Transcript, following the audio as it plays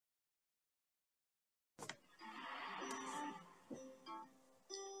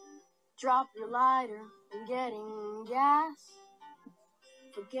Drop your lighter and getting gas.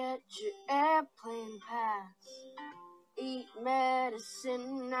 Forget your airplane pass. Eat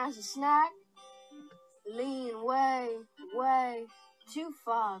medicine as a snack. Lean way, way too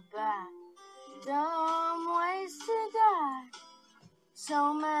far back. Dumb ways to die.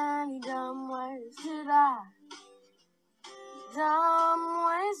 So many dumb ways to die. Dumb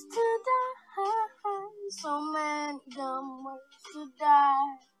ways to die. So many dumb ways to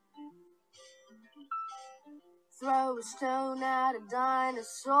die. Throw a stone at a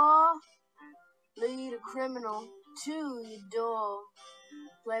dinosaur. Lead a criminal to your door.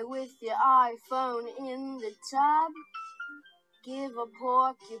 Play with your iPhone in the tub. Give a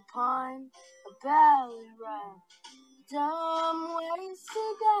porcupine a belly rub. Dumb ways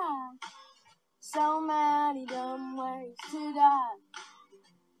to die. So many dumb ways to die.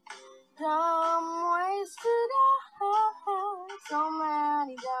 Dumb ways to die. So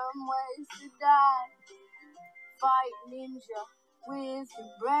many dumb ways to die. Fight ninja with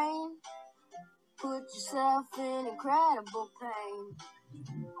your brain. Put yourself in incredible pain.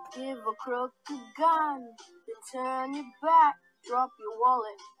 Give a crook a gun, then turn your back. Drop your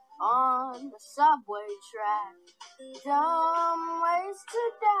wallet on the subway track. Dumb ways to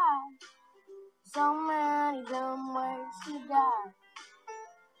die. So many dumb ways to die.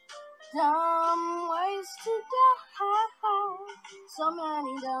 Dumb ways to die. So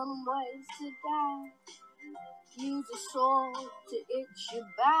many dumb ways to die. Use a sword to itch your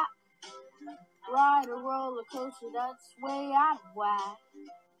back. Ride a roller coaster that's way out of whack.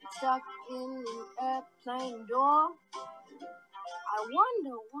 Stuck in an airplane door. I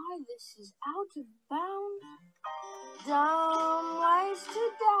wonder why this is out of bounds. Dumb ways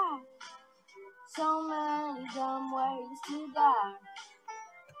to die. So many dumb ways to die.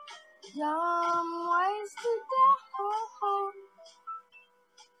 Dumb ways to die.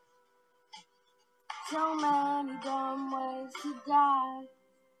 So many dumb ways to die.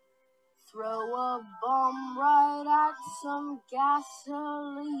 Throw a bomb right at some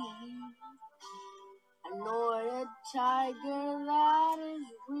gasoline. Annoy a tiger that is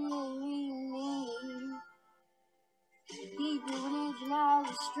really mean. Keep your religion as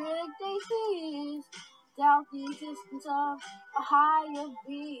a strict atheist. Doubt the existence of a higher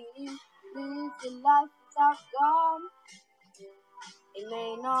being. Live your life without God. It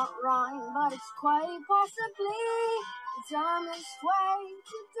may not rhyme, but it's quite possibly the dumbest way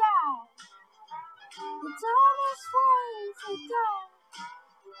to die. The dumbest way to die.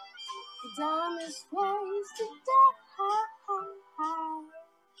 The dumbest ways to die.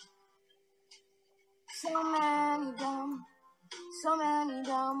 So many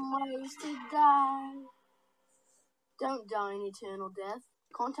dumb ways to die. Don't die an eternal death.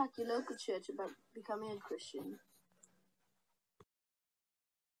 Contact your local church about becoming a Christian.